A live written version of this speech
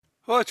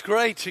Well, it's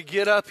great to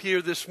get up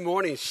here this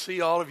morning,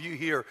 see all of you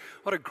here.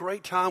 What a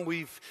great time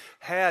we've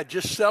had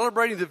just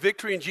celebrating the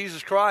victory in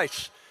Jesus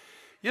Christ.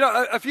 You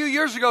know, a few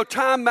years ago,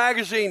 Time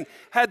magazine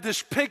had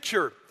this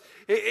picture.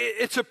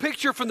 It's a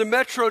picture from the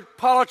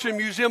Metropolitan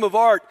Museum of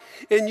Art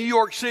in New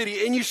York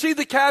City, and you see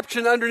the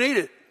caption underneath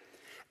it.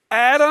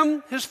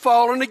 Adam has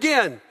fallen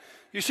again.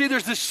 You see,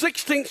 there's this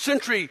 16th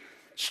century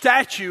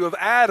statue of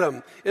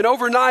Adam, and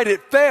overnight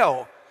it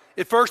fell.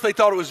 At first they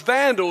thought it was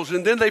vandals,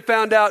 and then they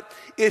found out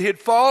it had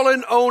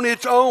fallen on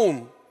its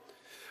own.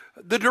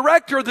 The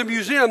director of the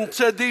museum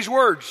said these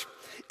words,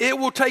 "It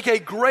will take a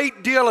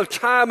great deal of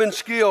time and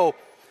skill,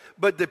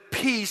 but the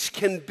piece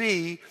can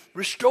be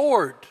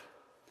restored."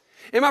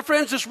 And my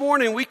friends, this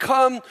morning we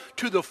come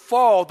to the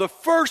fall, the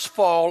first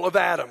fall of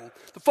Adam,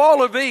 the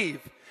fall of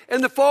Eve,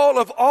 and the fall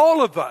of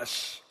all of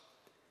us.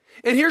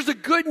 And here's the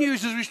good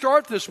news as we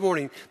start this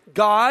morning.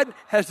 God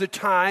has the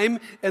time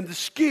and the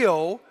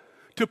skill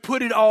to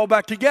put it all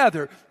back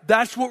together.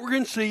 That's what we're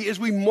going to see as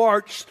we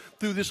march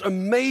through this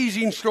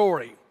amazing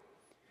story.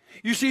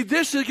 You see,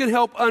 this can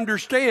help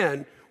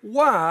understand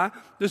why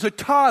does a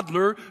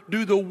toddler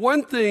do the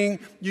one thing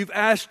you've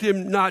asked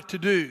him not to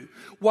do?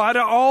 Why do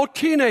all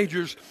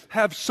teenagers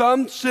have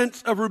some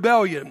sense of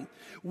rebellion?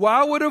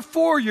 Why would a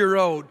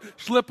 4-year-old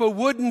slip a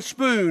wooden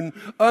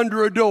spoon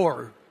under a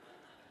door?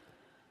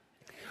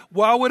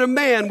 Why would a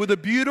man with a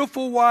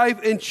beautiful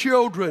wife and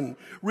children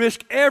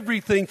risk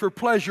everything for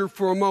pleasure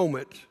for a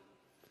moment?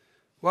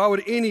 Why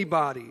would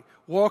anybody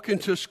walk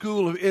into a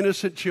school of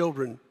innocent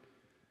children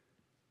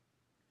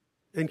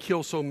and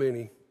kill so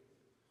many?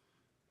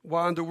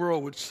 Why in the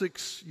world would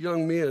 6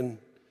 young men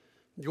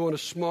go in a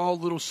small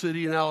little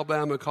city in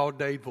Alabama called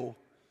Dadeville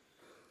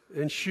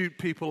and shoot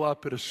people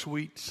up at a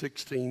Sweet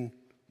 16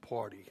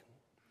 party?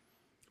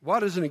 Why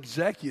does an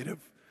executive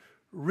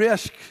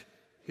risk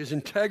his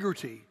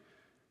integrity?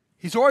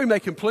 He's already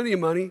making plenty of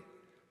money,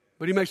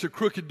 but he makes a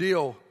crooked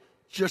deal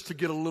just to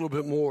get a little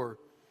bit more.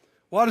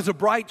 Why does a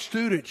bright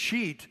student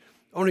cheat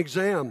on an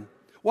exam?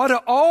 Why do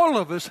all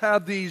of us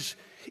have these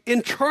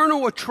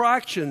internal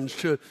attractions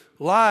to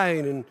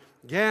lying and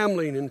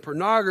gambling and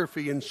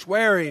pornography and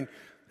swearing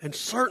and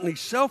certainly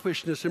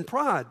selfishness and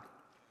pride?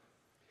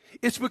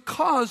 It's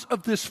because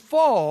of this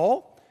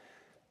fall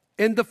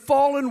and the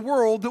fallen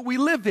world that we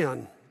live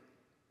in.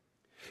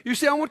 You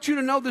see, I want you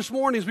to know this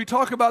morning as we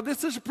talk about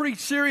this is a pretty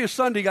serious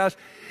Sunday, guys.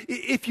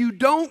 If you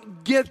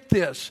don't get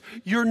this,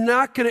 you're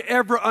not going to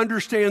ever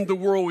understand the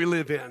world we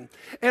live in.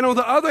 And on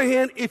the other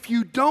hand, if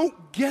you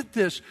don't get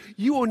this,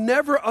 you will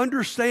never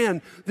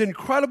understand the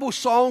incredible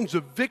songs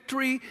of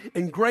victory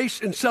and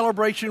grace and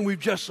celebration we've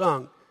just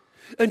sung.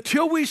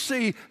 Until we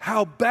see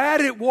how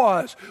bad it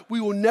was, we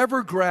will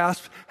never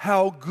grasp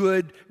how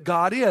good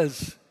God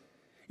is.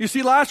 You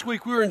see, last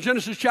week we were in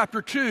Genesis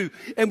chapter 2,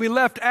 and we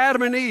left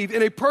Adam and Eve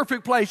in a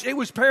perfect place. It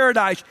was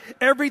paradise.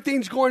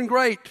 Everything's going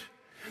great.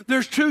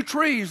 There's 2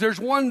 trees. There's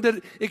one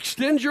that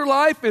extends your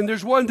life, and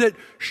there's one that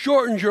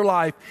shortens your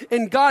life.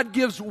 And God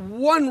gives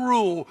one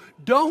rule.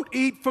 Don't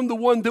eat from the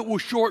one that will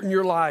shorten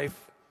your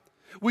life.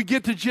 We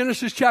get to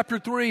Genesis chapter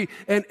 3,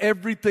 and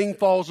everything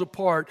falls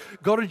apart.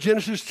 Go to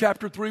Genesis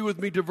chapter 3 with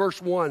me to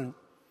verse 1.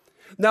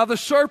 Now the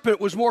serpent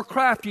was more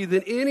crafty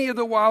than any of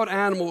the wild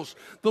animals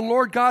the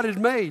Lord God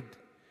had made.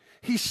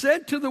 He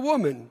said to the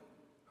woman,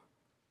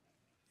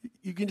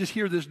 you can just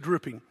hear this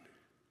dripping.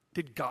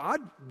 Did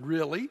God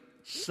really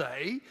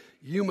say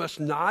you must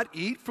not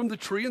eat from the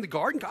tree in the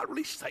garden? God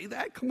really say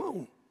that? Come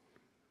on.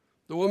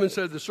 The woman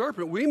said to the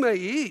serpent, we may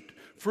eat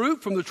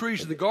fruit from the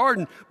trees in the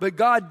garden, but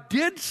God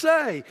did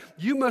say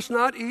you must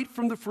not eat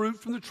from the fruit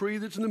from the tree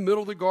that's in the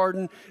middle of the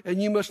garden, and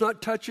you must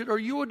not touch it or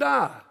you will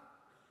die.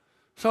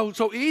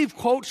 So Eve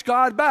quotes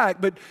God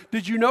back, but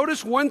did you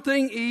notice one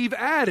thing Eve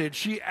added?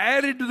 She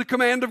added to the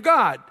command of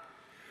God.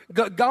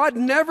 God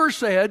never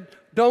said,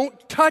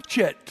 don't touch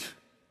it.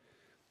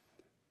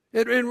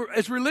 And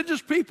as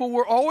religious people,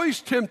 we're always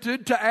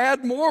tempted to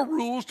add more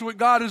rules to what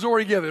God has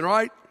already given,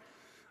 right?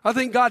 I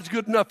think God's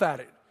good enough at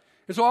it.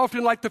 And so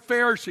often, like the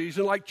Pharisees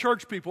and like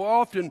church people,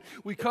 often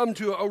we come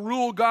to a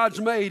rule God's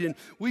made and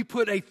we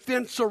put a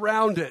fence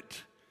around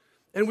it.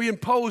 And we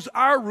impose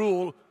our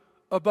rule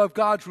above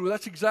God's rule.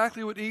 That's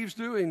exactly what Eve's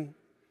doing.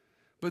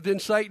 But then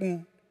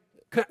Satan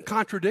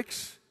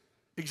contradicts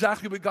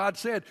exactly what God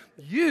said.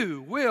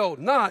 You will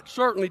not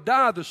certainly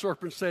die, the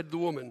serpent said to the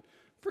woman.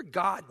 For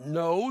God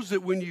knows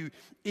that when you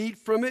eat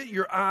from it,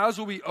 your eyes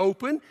will be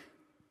open.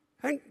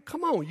 And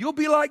come on, you'll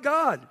be like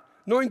God,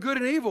 knowing good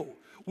and evil.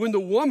 When the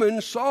woman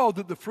saw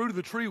that the fruit of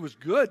the tree was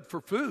good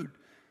for food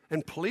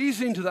and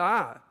pleasing to the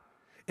eye,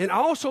 and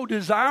also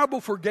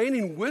desirable for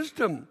gaining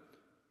wisdom,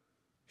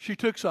 she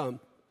took some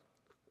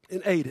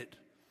and ate it.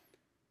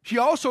 She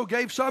also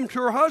gave some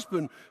to her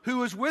husband who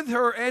was with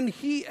her, and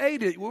he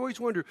ate it. We always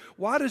wonder,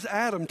 why does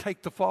Adam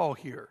take the fall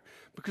here?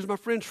 Because, my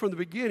friends, from the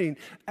beginning,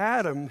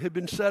 Adam had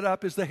been set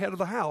up as the head of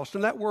the house.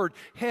 And that word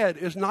head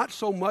is not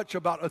so much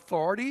about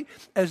authority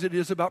as it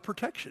is about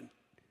protection.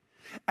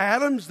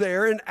 Adam's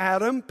there, and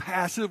Adam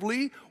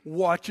passively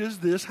watches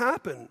this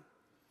happen.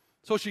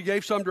 So she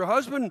gave some to her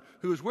husband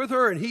who was with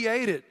her, and he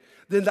ate it.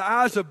 Then the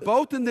eyes of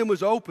both of them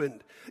was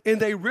opened, and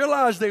they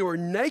realized they were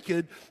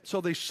naked,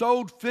 so they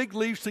sewed fig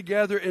leaves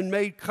together and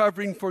made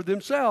covering for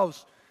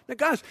themselves. Now,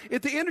 guys,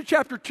 at the end of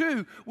chapter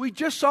 2, we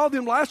just saw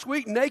them last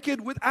week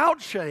naked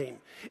without shame.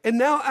 And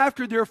now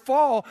after their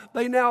fall,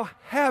 they now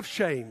have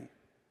shame.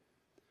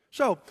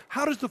 So,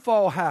 how does the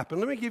fall happen?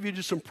 Let me give you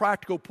just some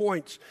practical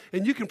points,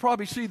 and you can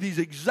probably see these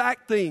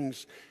exact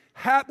things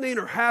happening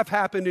or have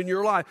happened in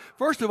your life.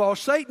 First of all,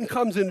 Satan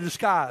comes in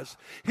disguise.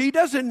 He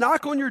doesn't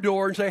knock on your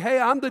door and say, hey,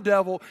 I'm the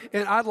devil,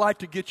 and I'd like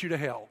to get you to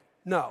hell.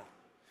 No.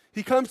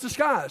 He comes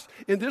disguised.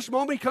 In this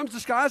moment, he comes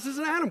disguised as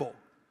an animal.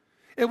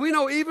 And we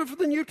know even from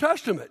the New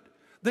Testament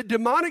that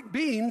demonic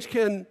beings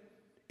can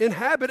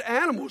inhabit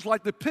animals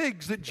like the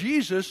pigs that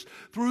Jesus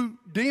threw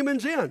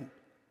demons in.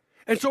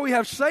 And so we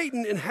have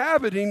Satan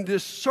inhabiting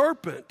this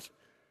serpent.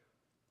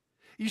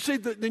 You see,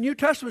 the New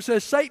Testament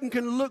says Satan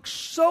can look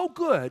so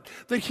good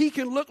that he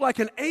can look like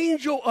an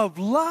angel of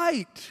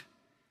light.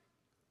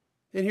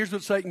 And here's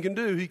what Satan can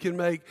do. He can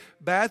make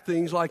bad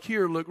things like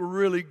here look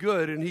really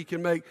good, and he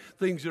can make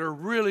things that are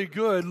really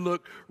good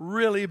look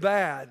really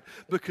bad,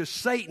 because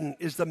Satan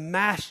is the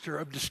master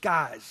of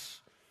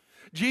disguise.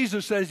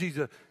 Jesus says he's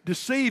a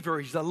deceiver.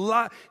 He's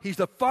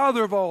the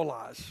father of all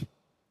lies.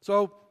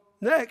 So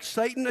next,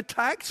 Satan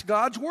attacks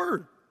God's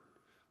word.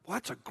 Well,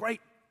 that's a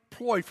great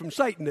ploy from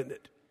Satan, isn't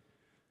it?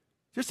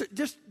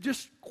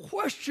 Just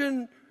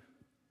question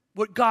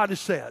what God has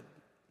said.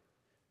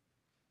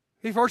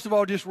 He first of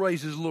all just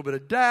raises a little bit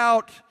of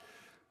doubt.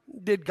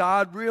 Did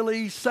God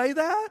really say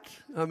that?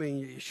 I mean,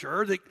 you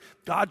sure that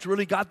God's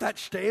really got that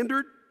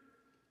standard?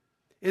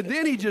 And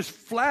then he just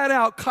flat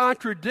out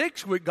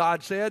contradicts what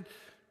God said.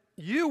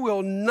 You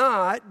will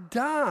not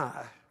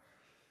die.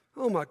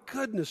 Oh my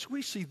goodness,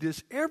 we see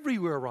this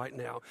everywhere right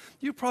now.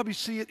 You probably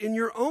see it in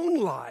your own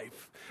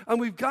life. And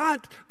we've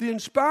got the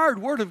inspired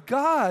Word of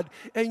God,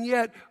 and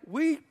yet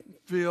we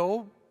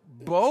feel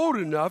bold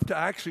enough to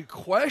actually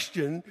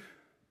question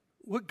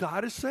what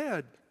God has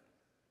said.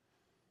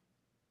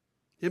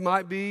 It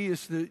might be,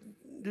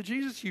 did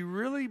Jesus, you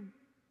really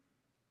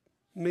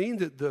mean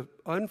that the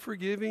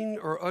unforgiving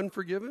are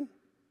unforgiven?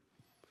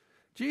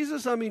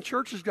 Jesus, I mean,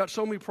 church has got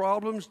so many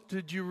problems.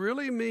 Did you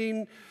really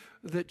mean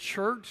that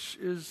church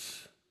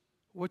is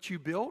what you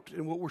built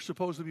and what we're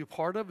supposed to be a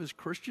part of as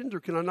Christians? Or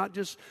can I not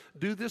just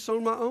do this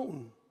on my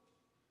own?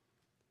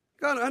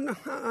 God,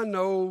 I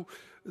know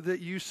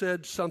that you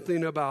said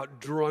something about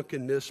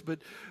drunkenness, but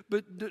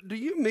do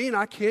you mean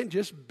I can't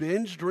just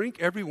binge drink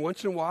every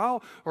once in a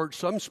while or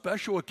some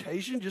special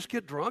occasion just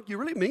get drunk? You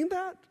really mean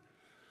that?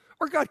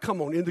 Or God,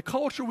 come on, in the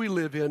culture we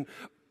live in,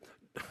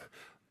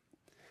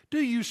 do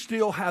you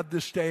still have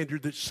the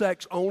standard that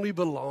sex only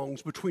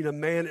belongs between a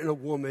man and a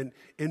woman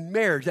in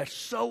marriage? That's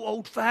so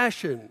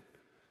old-fashioned.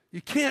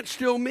 You can't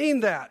still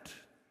mean that.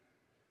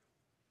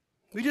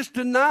 We just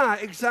deny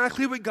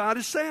exactly what God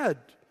has said.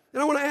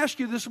 And I want to ask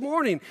you this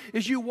morning,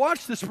 as you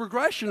watch this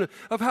progression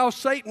of how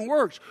Satan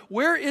works,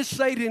 where is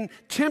Satan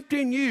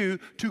tempting you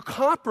to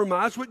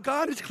compromise what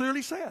God has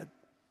clearly said?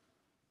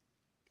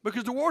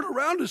 Because the world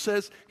around us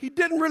says he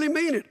didn't really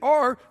mean it,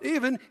 or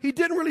even he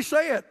didn't really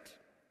say it.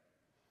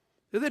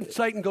 And then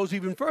Satan goes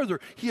even further.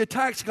 He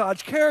attacks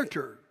God's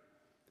character.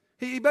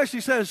 He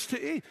basically says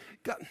to Eve,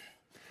 God,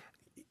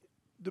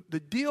 the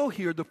deal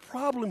here, the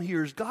problem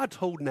here is God's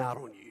holding out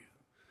on you.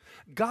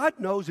 God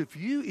knows if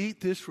you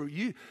eat this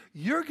fruit,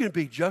 you're going to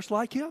be just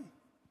like him.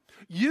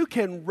 You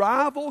can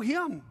rival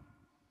him.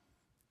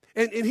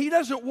 And he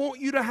doesn't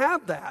want you to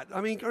have that. I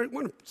mean,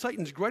 one of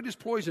Satan's greatest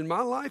ploys in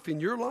my life, in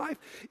your life,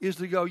 is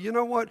to go, you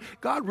know what?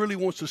 God really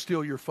wants to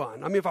steal your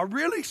fun. I mean, if I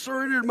really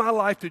surrendered my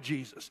life to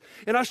Jesus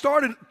and I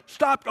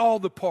stopped all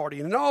the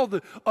partying and all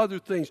the other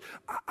things,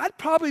 I'd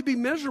probably be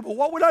miserable.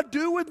 What would I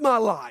do with my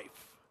life?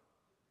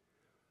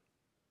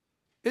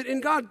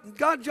 And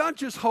God's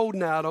just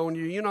holding out on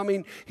you. You know, I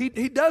mean, he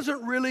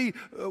doesn't really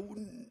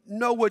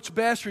know what's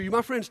best for you.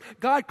 My friends,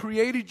 God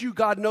created you.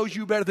 God knows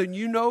you better than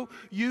you know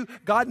you.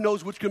 God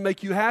knows what's going to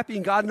make you happy,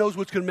 and God knows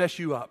what's going to mess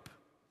you up.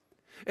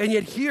 And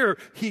yet here,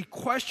 he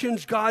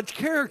questions God's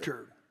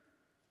character.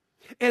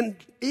 And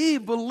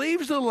Eve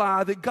believes the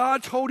lie that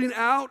God's holding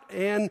out,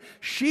 and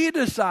she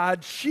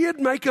decides she'd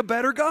make a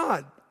better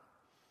God.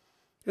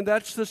 And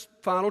that's the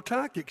final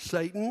tactic.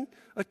 Satan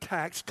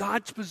attacks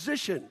God's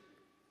position.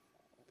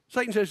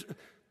 Satan says,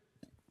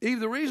 Eve,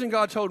 the reason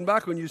God's holding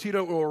back on you is he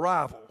don't want a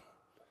rival.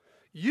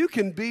 You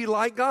can be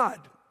like God.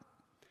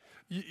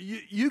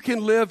 You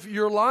can live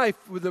your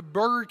life with a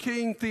Burger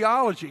King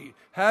theology.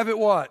 Have it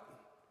what?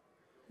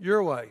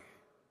 Your way.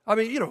 I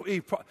mean, you know,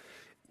 Eve,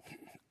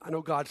 I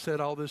know God said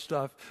all this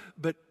stuff,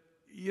 but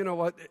you know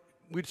what?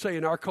 We'd say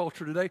in our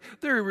culture today,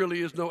 there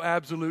really is no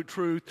absolute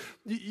truth.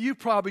 You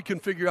probably can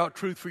figure out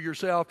truth for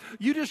yourself.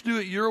 You just do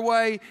it your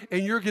way,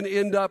 and you're going to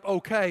end up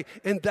okay.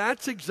 And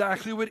that's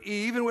exactly what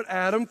Eve and what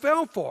Adam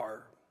fell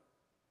for.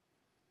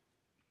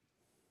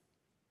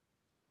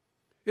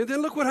 And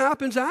then look what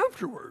happens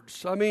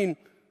afterwards. I mean,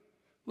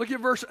 look at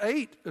verse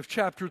 8 of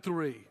chapter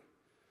 3.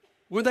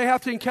 When they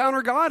have to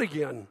encounter God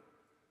again.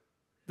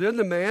 Then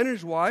the man and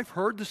his wife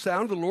heard the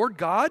sound of the Lord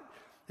God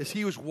as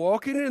he was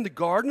walking in the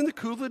garden in the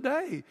cool of the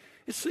day.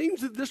 It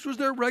seems that this was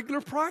their regular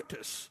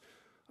practice.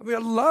 I mean, I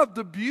love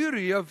the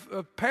beauty of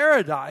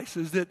paradise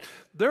is that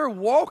they're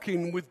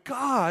walking with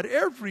God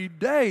every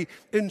day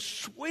in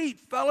sweet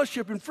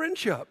fellowship and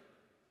friendship.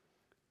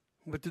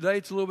 But today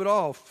it's a little bit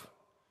off.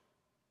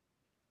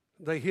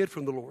 They hid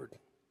from the Lord.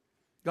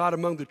 God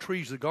among the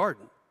trees of the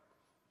garden.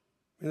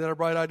 Isn't that a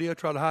bright idea,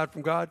 try to hide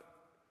from God?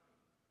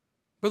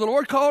 But the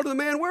Lord called to the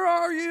man, where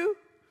are you?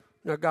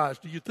 Now, guys,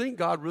 do you think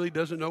God really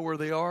doesn't know where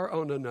they are?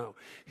 Oh, no.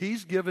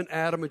 He's given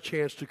Adam a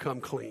chance to come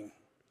clean.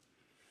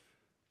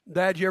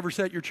 Dad, you ever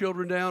set your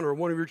children down or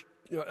one of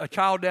a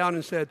child down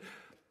and said,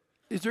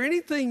 is there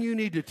anything you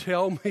need to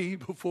tell me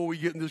before we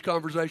get in this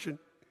conversation?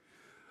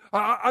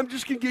 I'm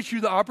just going to get you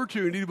the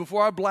opportunity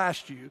before I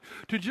blast you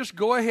to just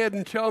go ahead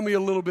and tell me a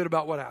little bit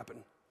about what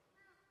happened.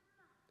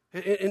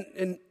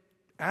 And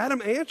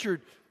Adam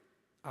answered,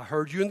 I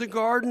heard you in the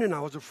garden and I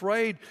was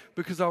afraid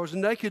because I was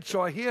naked,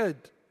 so I hid.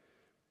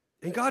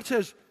 And God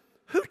says,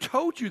 who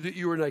told you that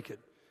you were naked?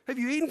 Have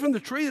you eaten from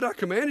the tree that I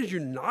commanded you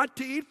not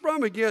to eat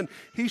from? Again,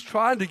 he's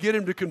trying to get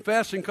him to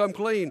confess and come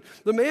clean.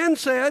 The man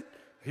said,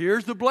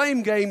 here's the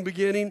blame game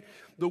beginning.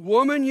 The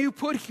woman you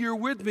put here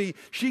with me,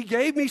 she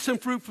gave me some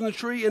fruit from the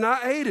tree and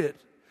I ate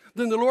it.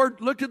 Then the Lord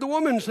looked at the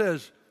woman and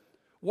says,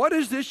 what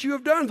is this you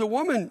have done? The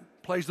woman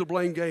plays the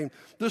blame game.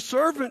 The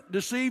servant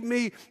deceived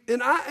me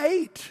and I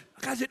ate.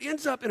 Guys, it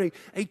ends up in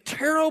a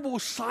terrible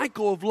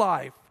cycle of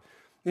life.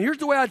 And here's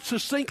the way I'd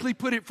succinctly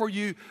put it for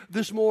you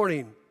this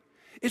morning.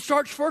 It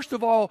starts, first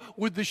of all,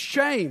 with the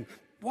shame.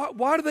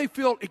 Why do they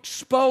feel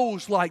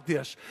exposed like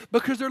this?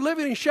 Because they're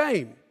living in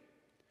shame.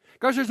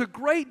 Guys, there's a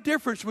great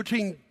difference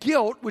between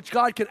guilt, which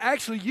God can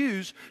actually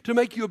use to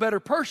make you a better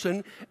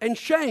person, and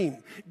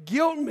shame.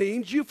 Guilt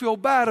means you feel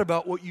bad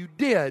about what you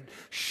did.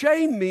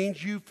 Shame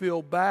means you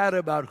feel bad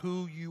about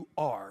who you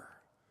are.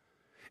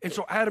 And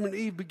so Adam and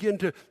Eve begin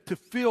to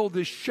feel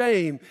this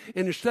shame,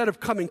 and instead of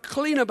coming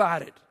clean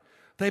about it,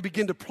 they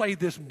begin to play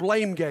this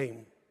blame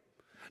game.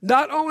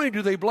 Not only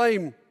do they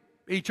blame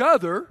each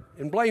other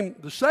and blame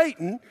the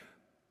Satan,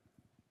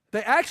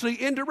 they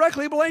actually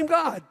indirectly blame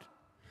God.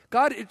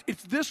 God,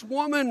 it's this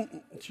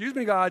woman,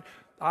 God,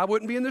 I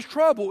wouldn't be in this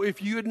trouble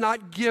if you had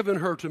not given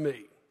her to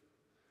me.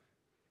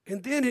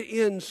 And then it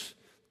ends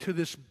to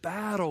this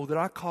battle that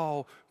I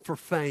call for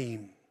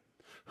fame.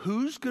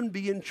 Who's going to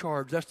be in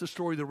charge? That's the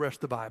story of the rest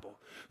of the Bible.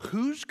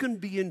 Who's going to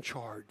be in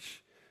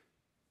charge?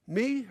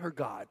 Me or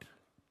God?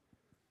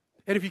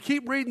 And if you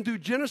keep reading through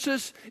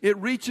Genesis, it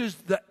reaches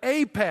the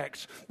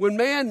apex when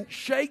man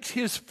shakes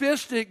his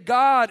fist at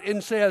God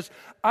and says,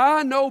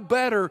 I know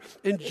better.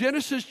 In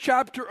Genesis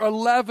chapter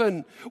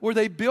 11, where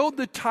they build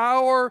the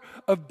Tower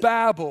of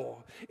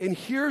Babel. And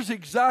here's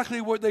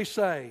exactly what they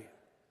say.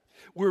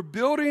 We're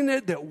building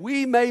it that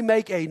we may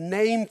make a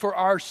name for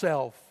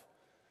ourselves.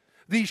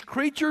 These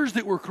creatures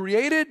that were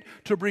created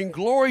to bring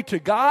glory to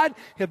God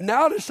have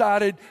now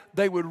decided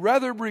they would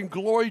rather bring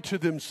glory to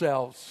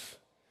themselves.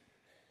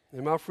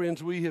 And my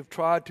friends, we have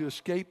tried to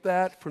escape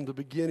that from the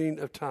beginning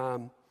of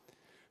time.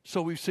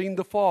 So we've seen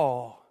the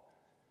fall.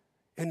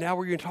 And now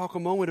we're going to talk a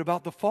moment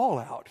about the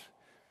fallout.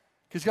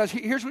 Because guys,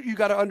 here's what you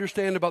got to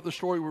understand about the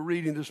story we're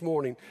reading this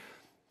morning.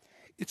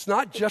 It's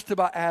not just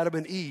about Adam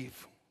and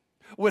Eve.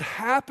 What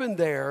happened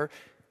there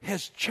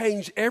has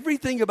changed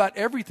everything about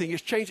everything.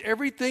 It's changed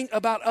everything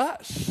about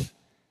us.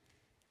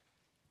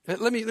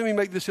 Let me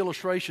make this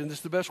illustration. This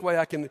is the best way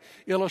I can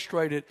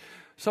illustrate it.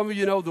 Some of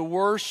you know the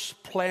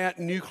worst plant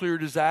nuclear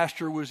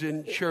disaster was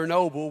in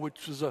Chernobyl,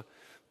 which was a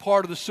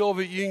part of the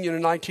Soviet Union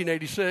in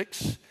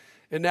 1986,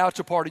 and now it's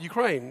a part of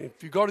Ukraine.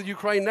 If you go to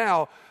Ukraine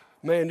now,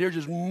 man, there's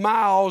just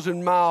miles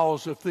and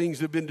miles of things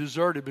that have been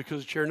deserted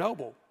because of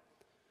Chernobyl.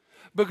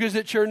 Because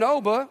at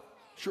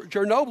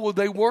Chernobyl,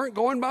 they weren't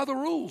going by the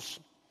rules.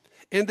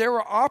 And there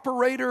were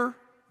operator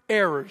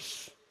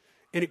errors,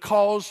 and it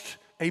caused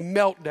a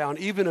meltdown,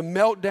 even a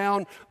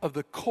meltdown of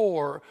the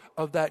core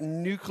of that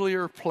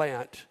nuclear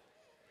plant.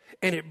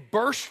 And it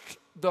burst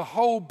the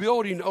whole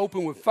building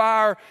open with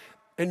fire,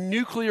 and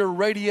nuclear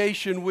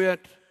radiation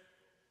went,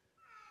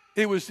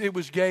 it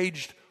was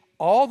gauged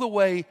all the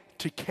way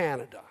to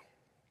Canada.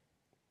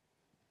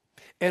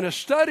 And a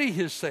study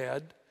has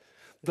said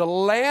the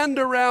land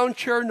around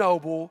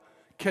Chernobyl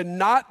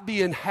cannot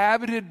be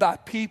inhabited by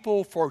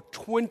people for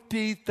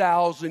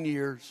 20,000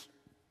 years.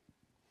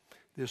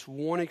 This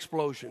one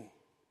explosion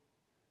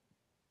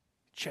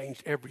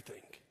changed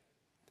everything.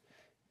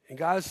 And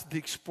guys, the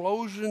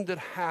explosion that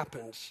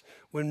happens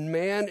when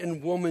man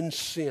and woman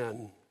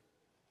sin,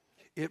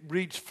 it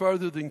reached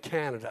further than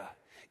Canada.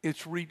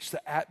 It's reached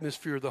the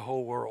atmosphere of the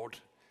whole world.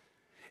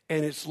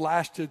 And it's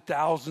lasted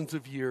thousands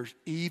of years,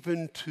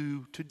 even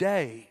to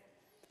today.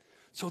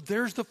 So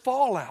there's the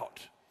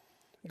fallout.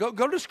 Go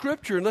to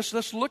Scripture and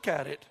let's look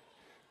at it.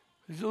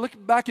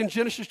 Look back in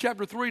Genesis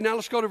chapter 3. Now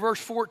let's go to verse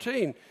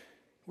 14,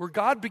 where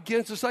God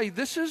begins to say,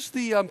 this is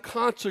the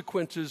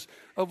consequences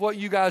of what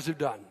you guys have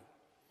done.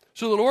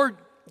 So the Lord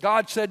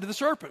God said to the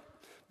serpent,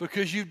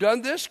 because you've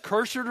done this,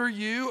 cursed are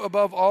you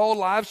above all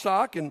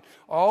livestock and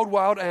all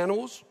wild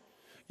animals.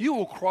 You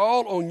will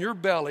crawl on your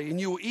belly and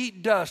you will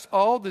eat dust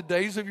all the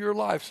days of your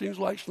life. Seems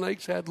like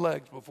snakes had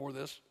legs before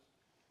this.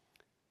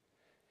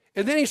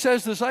 And then he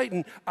says to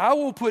Satan, I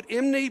will put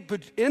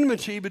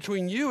enmity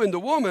between you and the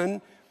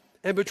woman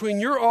and between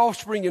your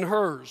offspring and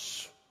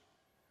hers.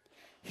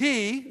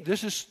 He,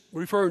 this is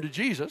referring to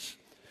Jesus,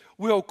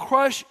 will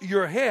crush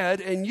your head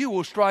and you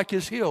will strike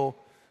his heel.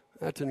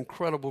 That's an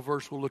incredible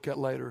verse we'll look at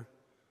later.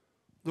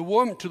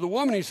 To the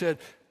woman he said,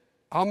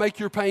 I'll make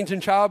your pains in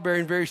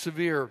childbearing very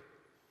severe.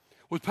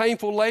 With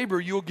painful labor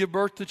you will give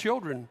birth to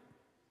children.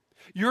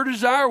 Your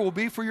desire will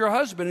be for your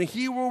husband and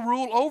he will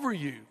rule over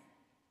you.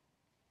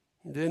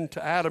 And then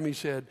to Adam he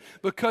said,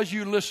 because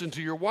you listened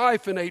to your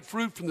wife and ate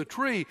fruit from the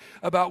tree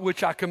about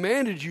which I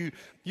commanded you,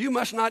 you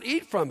must not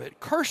eat from it.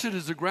 Cursed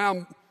is the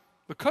ground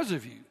because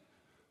of you.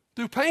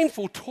 Through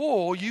painful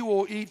toil you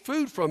will eat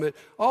food from it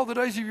all the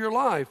days of your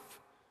life.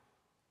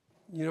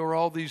 You know where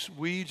all these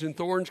weeds and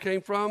thorns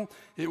came from?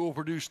 It will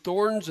produce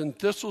thorns and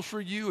thistles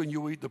for you, and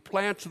you will eat the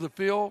plants of the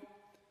field.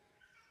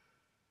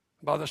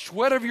 By the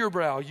sweat of your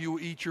brow you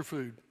will eat your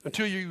food,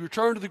 until you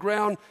return to the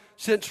ground,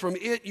 since from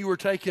it you were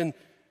taken.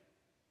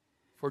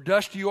 For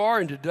dust you are,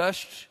 and to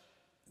dust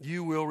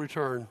you will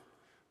return.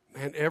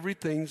 Man,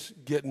 everything's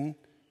getting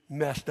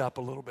messed up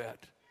a little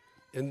bit.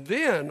 And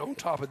then, on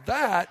top of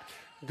that,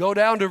 go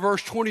down to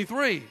verse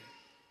 23.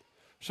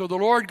 So the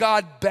Lord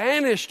God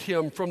banished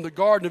him from the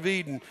Garden of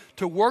Eden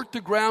to work the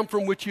ground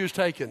from which he was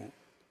taken.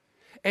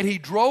 And he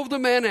drove the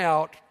man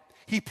out.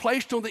 He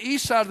placed on the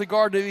east side of the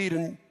Garden of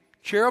Eden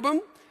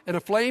cherubim and a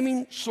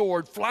flaming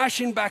sword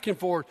flashing back and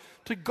forth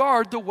to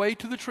guard the way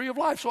to the tree of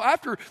life. So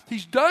after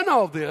he's done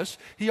all this,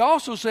 he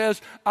also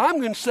says, I'm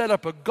going to set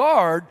up a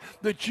guard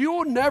that you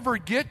will never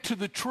get to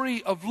the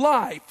tree of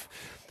life.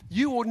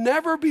 You will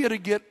never be able to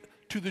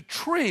get to the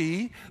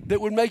tree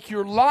that would make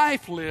your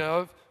life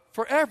live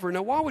forever.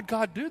 Now, why would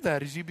God do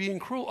that? Is he being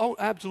cruel? Oh,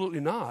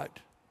 absolutely not.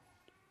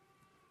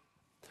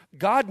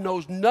 God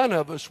knows none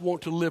of us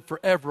want to live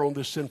forever on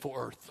this sinful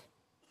earth.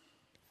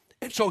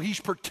 And so he's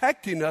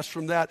protecting us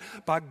from that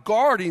by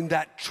guarding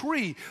that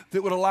tree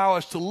that would allow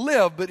us to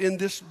live, but in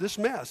this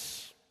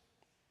mess.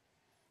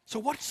 So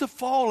what's the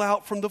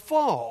fallout from the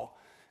fall?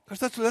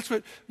 Because that's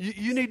what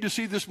you need to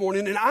see this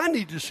morning, and I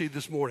need to see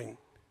this morning.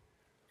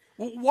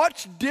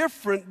 What's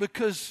different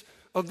because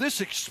of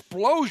this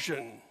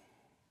explosion?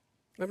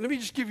 Let me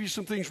just give you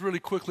some things really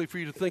quickly for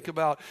you to think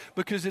about,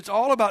 because it's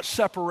all about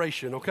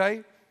separation,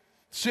 okay?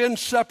 Sin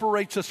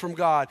separates us from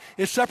God.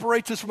 It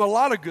separates us from a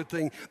lot of good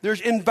things.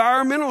 There's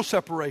environmental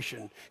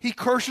separation. He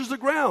curses the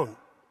ground.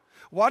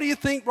 Why do you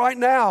think right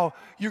now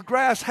your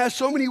grass has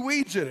so many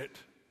weeds in it?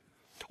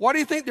 Why do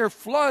you think there are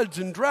floods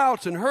and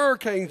droughts and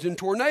hurricanes and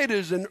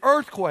tornadoes and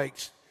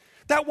earthquakes?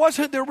 That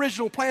wasn't the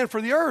original plan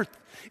for the earth.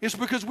 It's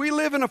because we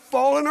live in a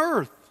fallen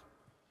earth.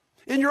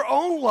 In your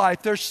own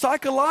life, there's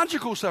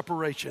psychological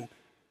separation.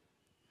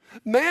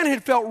 Man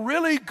had felt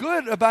really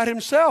good about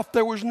himself.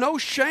 There was no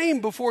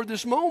shame before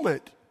this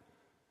moment.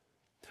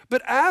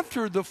 But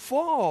after the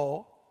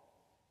fall,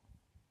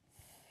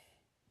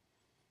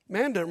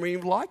 man doesn't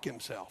even like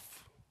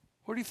himself.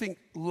 Where do you think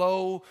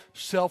low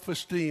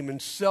self-esteem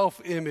and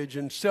self-image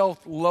and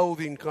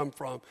self-loathing come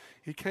from?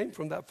 It came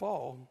from that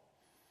fall.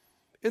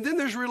 And then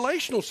there's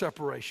relational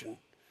separation.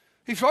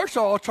 He first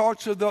of all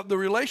talks of the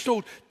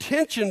relational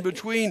tension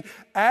between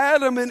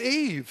Adam and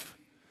Eve.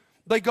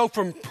 They go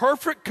from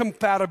perfect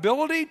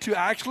compatibility to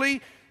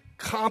actually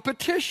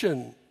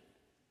competition.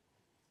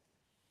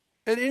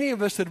 And any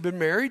of us that have been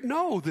married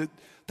know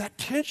that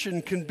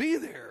tension can be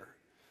there.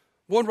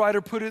 One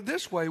writer put it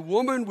this way: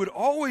 woman would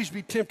always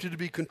be tempted to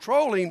be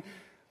controlling,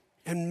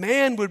 and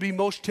man would be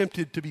most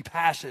tempted to be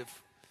passive.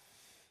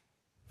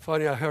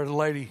 Funny, I heard a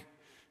lady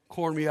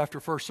corner me after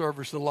first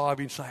service in the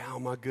lobby and say, oh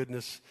my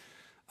goodness,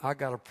 I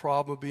got a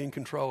problem of being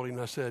controlling.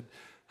 I said,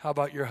 how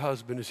about your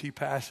husband? Is he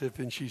passive?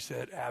 And she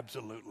said,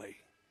 absolutely.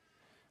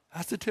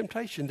 That's the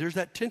temptation. There's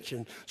that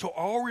tension. So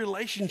all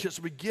relationships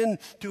begin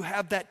to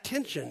have that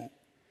tension.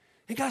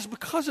 And guys,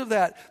 because of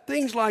that,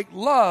 things like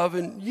love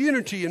and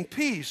unity and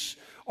peace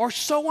are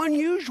so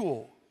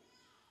unusual.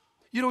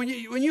 You know,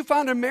 when you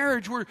find a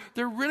marriage where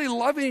they're really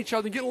loving each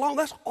other and getting along,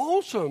 that's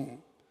awesome.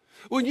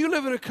 When you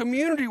live in a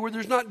community where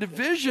there's not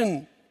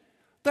division,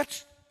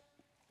 that's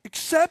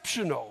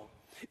exceptional.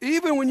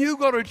 Even when you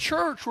go to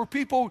church where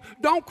people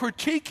don't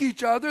critique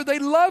each other, they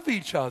love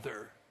each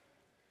other.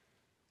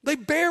 They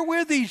bear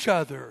with each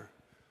other.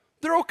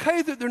 They're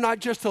okay that they're not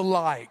just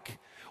alike.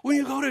 When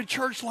you go to a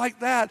church like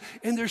that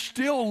and there's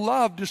still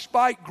love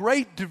despite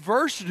great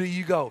diversity,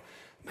 you go,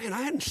 man,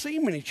 I hadn't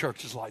seen many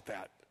churches like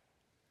that.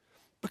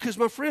 Because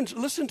my friends,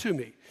 listen to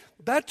me.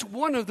 That's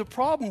one of the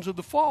problems of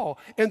the fall.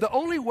 And the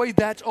only way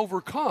that's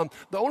overcome,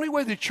 the only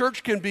way the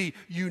church can be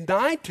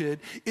united,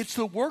 it's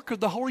the work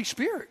of the Holy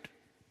Spirit.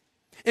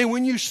 And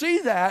when you see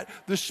that,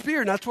 the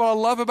Spirit, that's what I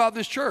love about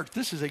this church.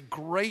 This is a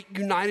great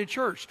united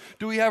church.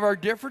 Do we have our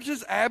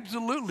differences?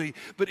 Absolutely.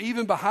 But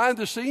even behind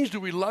the scenes, do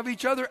we love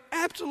each other?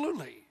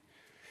 Absolutely.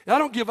 And I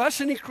don't give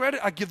us any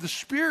credit. I give the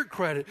Spirit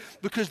credit,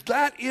 because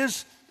that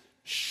is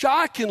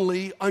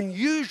shockingly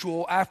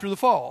unusual after the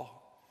fall.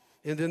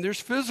 And then there's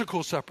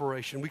physical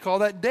separation. We call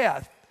that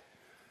death.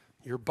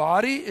 Your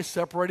body is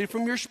separated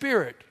from your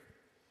spirit.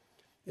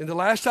 And the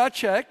last I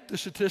checked, the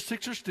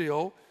statistics are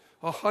still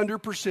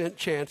 100%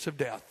 chance of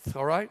death,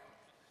 all right?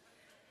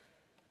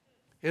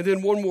 And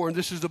then one more, and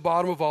this is the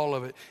bottom of all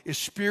of it, is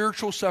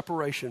spiritual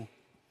separation.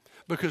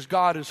 Because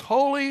God is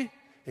holy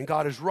and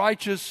God is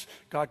righteous.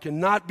 God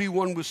cannot be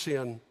one with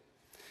sin.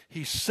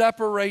 He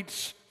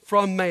separates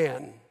from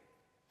man.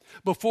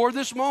 Before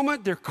this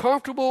moment, they're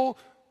comfortable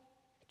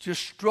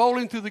just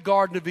strolling through the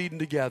Garden of Eden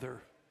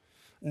together.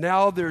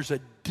 Now there's a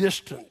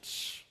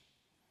distance.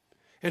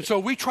 And so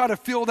we try to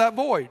fill that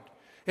void.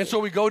 And so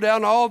we go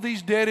down all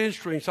these dead-end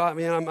streets.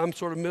 I'm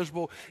sort of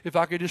miserable. If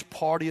I could just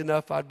party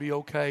enough, I'd be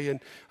okay. And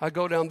I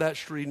go down that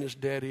street and it's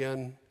dead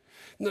end.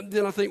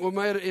 Then I think, well,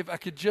 man, if I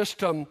could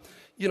just,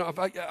 if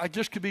I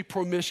just could be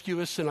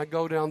promiscuous and I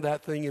go down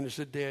that thing and it's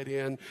a dead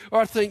end. Or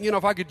I think,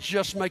 if I could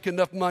just make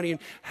enough money and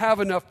have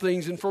enough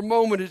things. And for a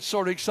moment, it's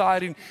sort of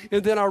exciting.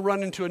 And then I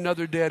run into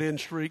another dead-end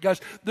street.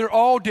 Guys, they're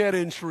all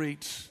dead-end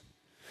streets.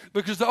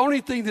 Because the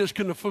only thing that's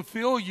going to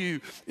fulfill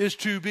you is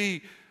to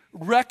be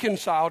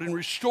reconciled and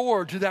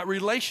restored to that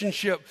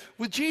relationship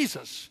with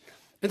Jesus.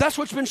 And that's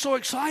what's been so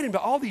exciting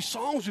about all these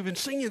songs we've been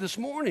singing this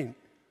morning,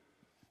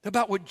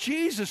 about what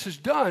Jesus has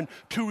done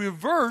to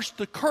reverse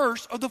the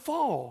curse of the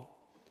fall.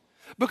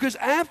 Because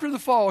after the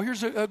fall,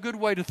 here's a good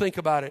way to think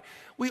about it.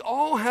 We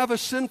all have a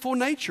sinful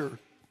nature.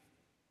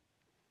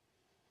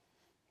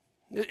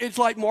 It's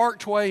like Mark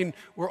Twain,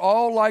 we're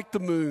all like the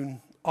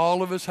moon.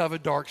 All of us have a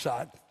dark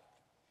side.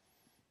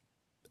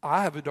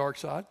 I have a dark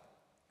side.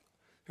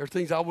 There are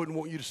things I wouldn't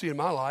want you to see in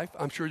my life.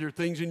 I'm sure there are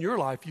things in your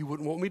life you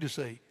wouldn't want me to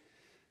see.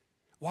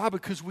 Why?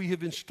 Because we have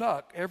been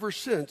stuck ever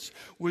since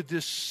with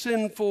this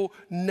sinful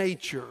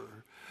nature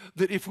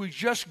that if we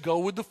just go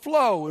with the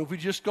flow and if we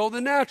just go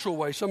the natural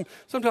way,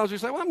 sometimes we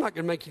say, well, I'm not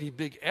going to make any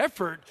big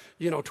effort,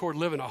 toward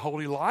living a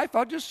holy life.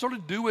 I'll just sort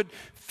of do what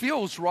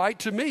feels right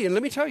to me. And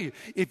let me tell you,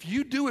 if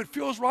you do what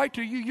feels right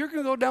to you, you're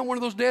going to go down one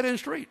of those dead-end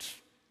streets.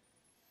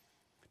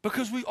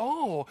 Because we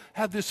all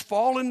have this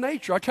fallen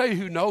nature. I tell you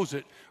who knows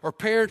it, are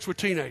parents with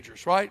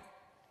teenagers, right?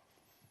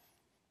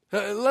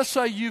 Let's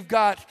say you've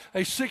got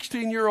a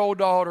 16-year-old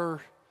daughter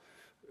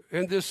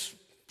and this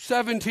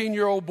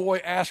 17-year-old boy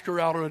asks her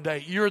out on a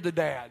date. You're the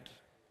dad.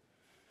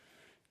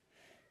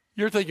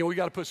 You're thinking, we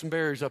got to put some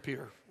berries up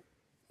here.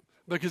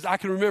 Because I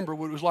can remember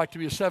what it was like to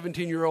be a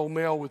 17-year-old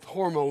male with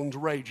hormones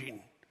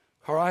raging,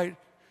 all right?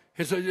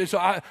 And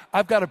so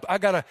I've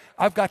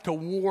got to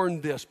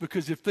warn this,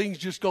 because if things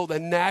just go the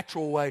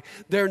natural way,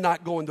 they're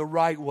not going the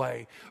right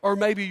way. Or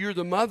maybe you're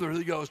the mother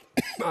that goes,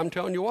 I'm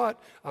telling you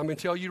what, I'm going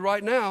to tell you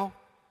right now,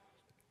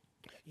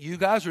 you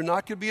guys are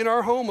not going to be in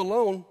our home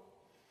alone.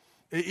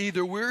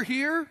 Either we're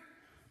here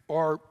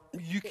or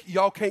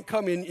y'all can't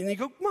come in. And you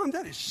go, Mom,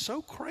 that is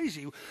so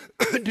crazy.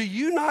 Do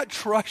you not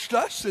trust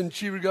us? And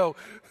she would go,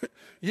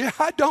 yeah,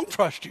 I don't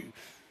trust you.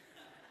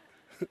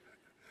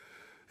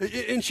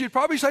 And she'd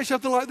probably say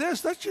something like this,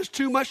 that's just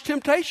too much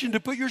temptation to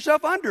put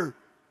yourself under.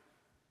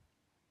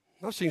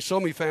 I've seen so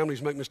many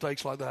families make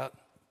mistakes like that.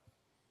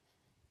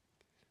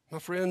 My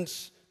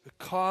friends,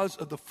 because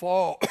of the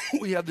fall,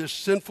 we have this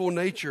sinful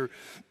nature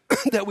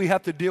that we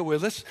have to deal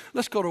with.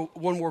 Let's go to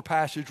one more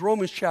passage,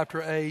 Romans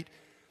chapter 8.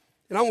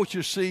 And I want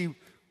you to see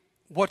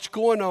what's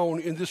going on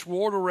in this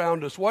world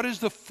around us. What is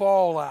the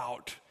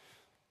fallout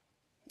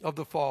of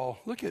the fall?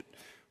 Look at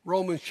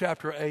Romans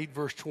chapter 8,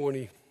 verse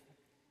 20.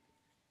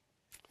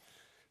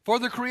 For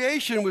the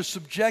creation was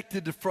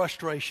subjected to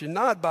frustration,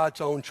 not by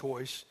its own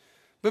choice,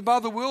 but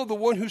by the will of the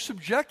one who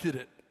subjected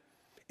it,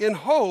 in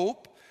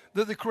hope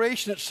that the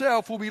creation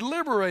itself will be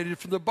liberated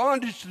from the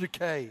bondage to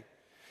decay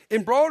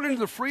and brought into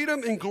the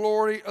freedom and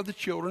glory of the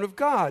children of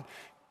God.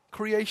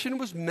 Creation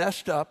was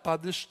messed up by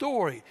this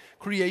story.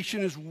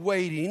 Creation is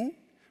waiting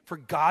for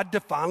God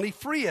to finally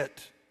free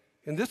it.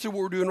 And this is what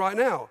we're doing right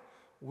now.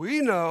 We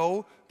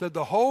know that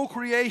the whole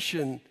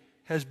creation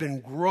has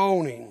been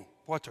groaning.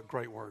 What's a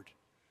great word?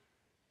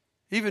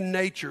 Even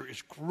nature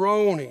is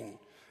groaning,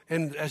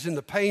 and as in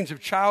the pains of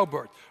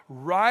childbirth,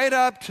 right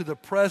up to the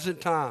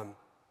present time.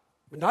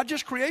 But not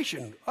just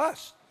creation,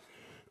 us.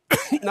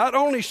 Not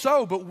only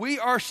so, but we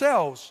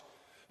ourselves,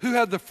 who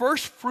have the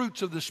first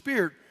fruits of the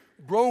Spirit,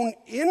 groan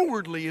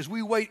inwardly as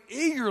we wait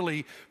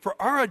eagerly for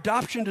our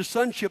adoption to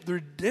sonship, the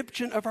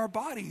redemption of our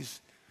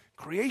bodies.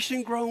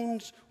 Creation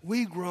groans,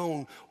 we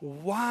groan.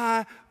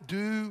 Why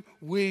do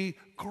we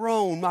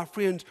groan? My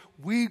friends,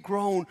 we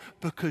groan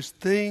because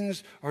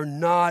things are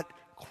not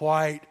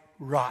quite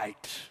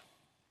right.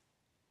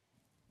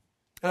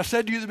 And I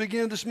said to you at the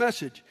beginning of this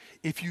message,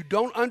 if you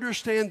don't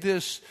understand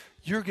this,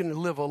 you're going to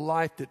live a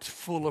life that's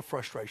full of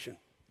frustration.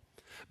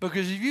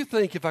 Because if you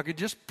think, if I could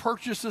just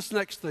purchase this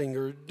next thing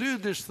or do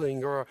this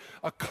thing or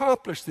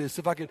accomplish this,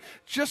 if I could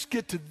just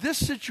get to this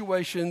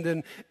situation,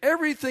 then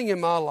everything in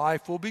my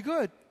life will be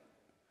good.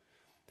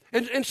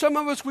 And some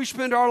of us, we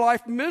spend our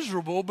life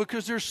miserable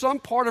because there's some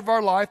part of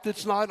our life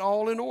that's not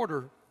all in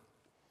order.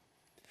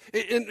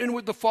 And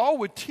what the fall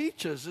would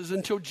teach us is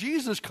until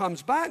Jesus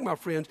comes back, my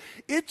friends,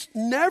 it's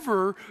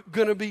never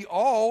going to be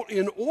all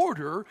in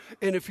order.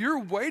 And if you're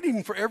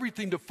waiting for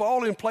everything to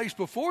fall in place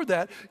before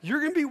that, you're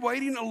going to be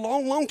waiting a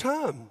long, long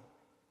time.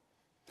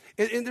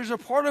 And there's a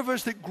part of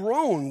us that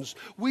groans.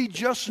 We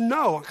just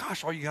know,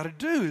 gosh, all you got to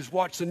do is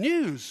watch the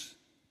news.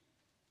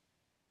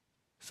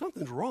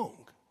 Something's wrong.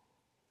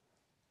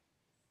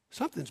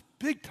 Something's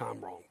big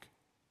time wrong.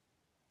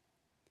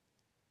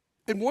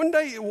 And one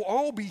day it will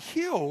all be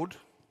healed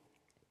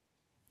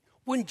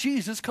when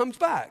Jesus comes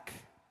back.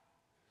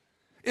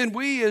 And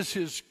we as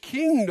his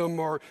kingdom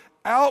are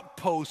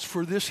outposts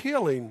for this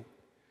healing.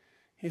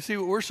 You see,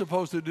 what we're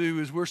supposed to do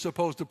is we're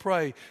supposed to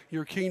pray,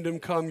 your kingdom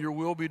come, your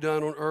will be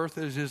done on earth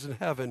as it is in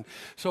heaven.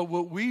 So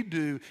what we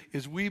do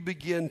is we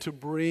begin to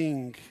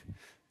bring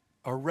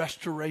a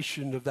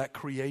restoration of that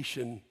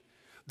creation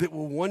that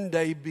will one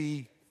day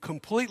be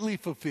completely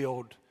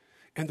fulfilled,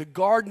 and the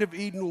Garden of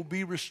Eden will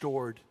be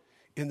restored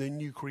in the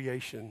new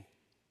creation.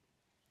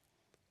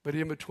 But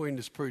in between,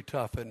 it's pretty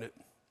tough, isn't it?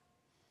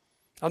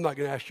 I'm not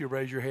going to ask you to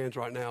raise your hands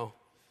right now,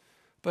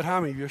 but how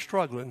many of you are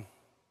struggling?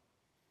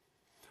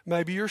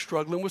 Maybe you're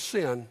struggling with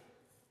sin.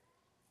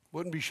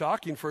 Wouldn't be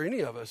shocking for any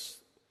of us.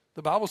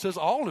 The Bible says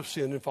all have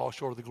sinned and fall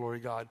short of the glory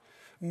of God.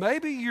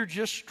 Maybe you're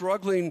just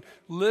struggling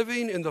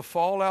living in the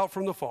fallout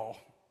from the fall.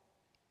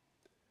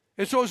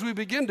 And so as we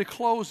begin to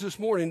close this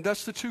morning,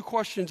 that's the two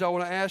questions I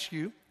want to ask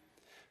you.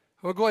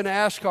 We'll go ahead and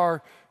ask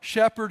our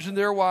shepherds and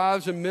their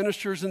wives and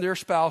ministers and their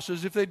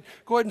spouses if they'd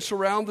go ahead and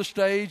surround the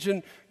stage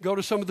and go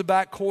to some of the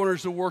back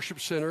corners of the worship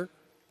center.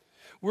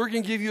 We're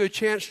going to give you a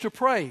chance to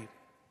pray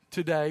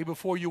today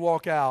before you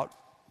walk out.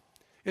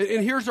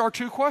 And here's our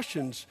two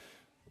questions.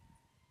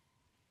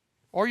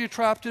 Are you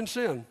trapped in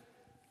sin?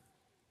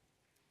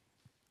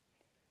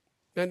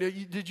 And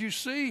did you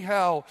see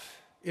how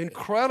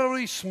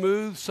incredibly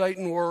smooth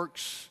Satan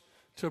works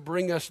to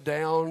bring us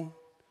down?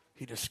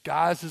 He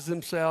disguises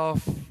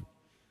himself.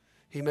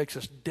 He makes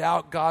us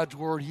doubt God's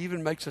word. He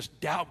even makes us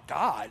doubt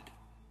God.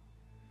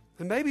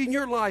 And maybe in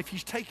your life,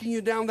 he's taking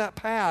you down that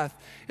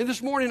path. And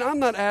this morning, I'm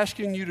not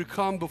asking you to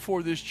come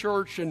before this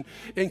church and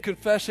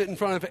confess it in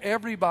front of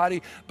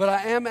everybody, but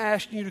I am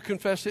asking you to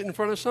confess it in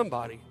front of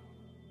somebody.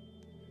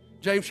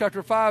 James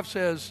chapter 5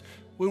 says,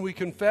 when we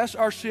confess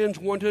our sins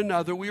one to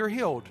another, we are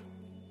healed.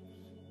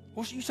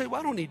 Well, you say,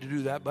 well, I don't need to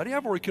do that, buddy.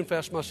 I've already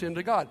confessed my sin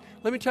to God.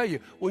 Let me tell you,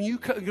 when you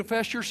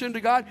confess your sin to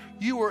God,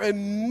 you are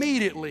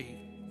immediately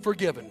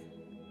forgiven.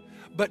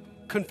 But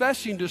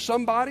confessing to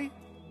somebody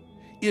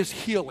is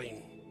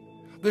healing.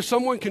 That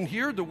someone can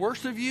hear the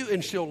worst of you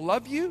and still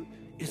love you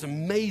is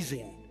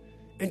amazing.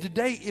 And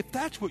today, if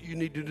that's what you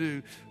need to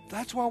do,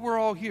 that's why we're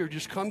all here.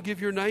 Just come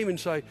give your name and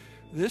say,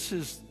 this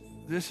is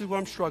what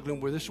I'm struggling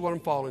with. This is what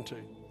I'm falling to.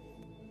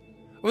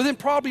 Well, then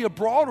probably a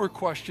broader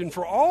question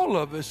for all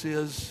of us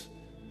is,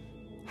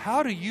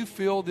 how do you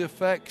feel the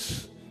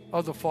effects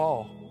of the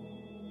fall?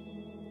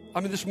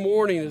 I mean, this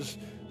morning is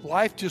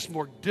life just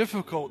more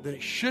difficult than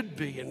it should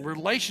be, and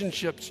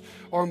relationships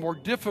are more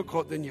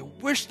difficult than you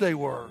wish they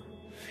were,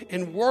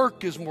 and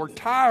work is more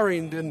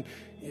tiring than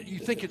you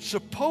think it's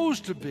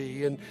supposed to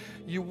be, and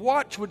you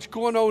watch what's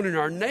going on in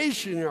our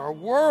nation, in our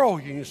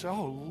world, and you say,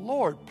 oh,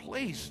 Lord,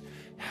 please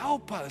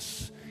help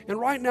us. And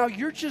right now,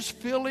 you're just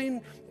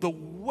feeling the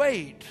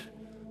weight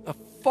of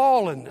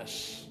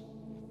fallenness,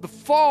 the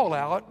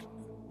fallout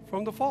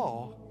from the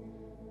fall.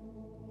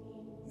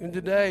 And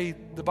today,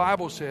 the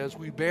Bible says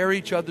we bear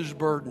each other's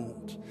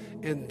burdens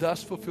and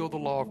thus fulfill the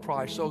law of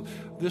Christ. So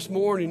this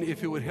morning,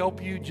 if it would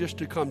help you just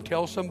to come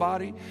tell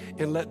somebody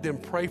and let them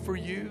pray for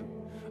you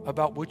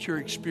about what you're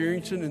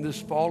experiencing in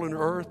this fallen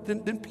earth,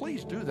 then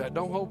please do that.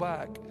 Don't hold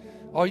back.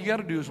 All you got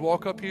to do is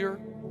walk up here,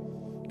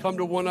 come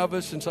to one of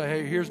us and say,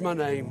 hey, here's my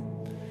name.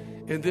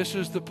 And this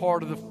is the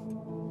part of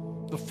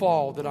the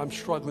fall that I'm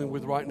struggling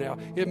with right now.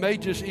 It may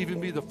just even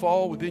be the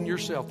fall within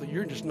yourself that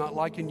you're just not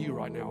liking you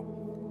right now.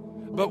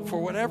 But for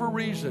whatever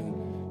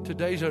reason,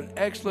 today's an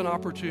excellent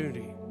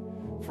opportunity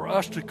for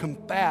us to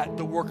combat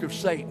the work of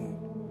Satan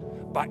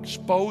by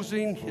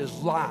exposing his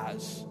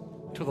lies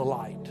to the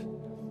light.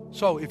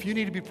 So if you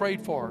need to be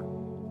prayed for,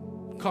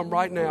 come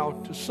right now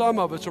to some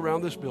of us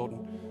around this building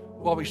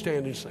while we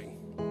stand and sing.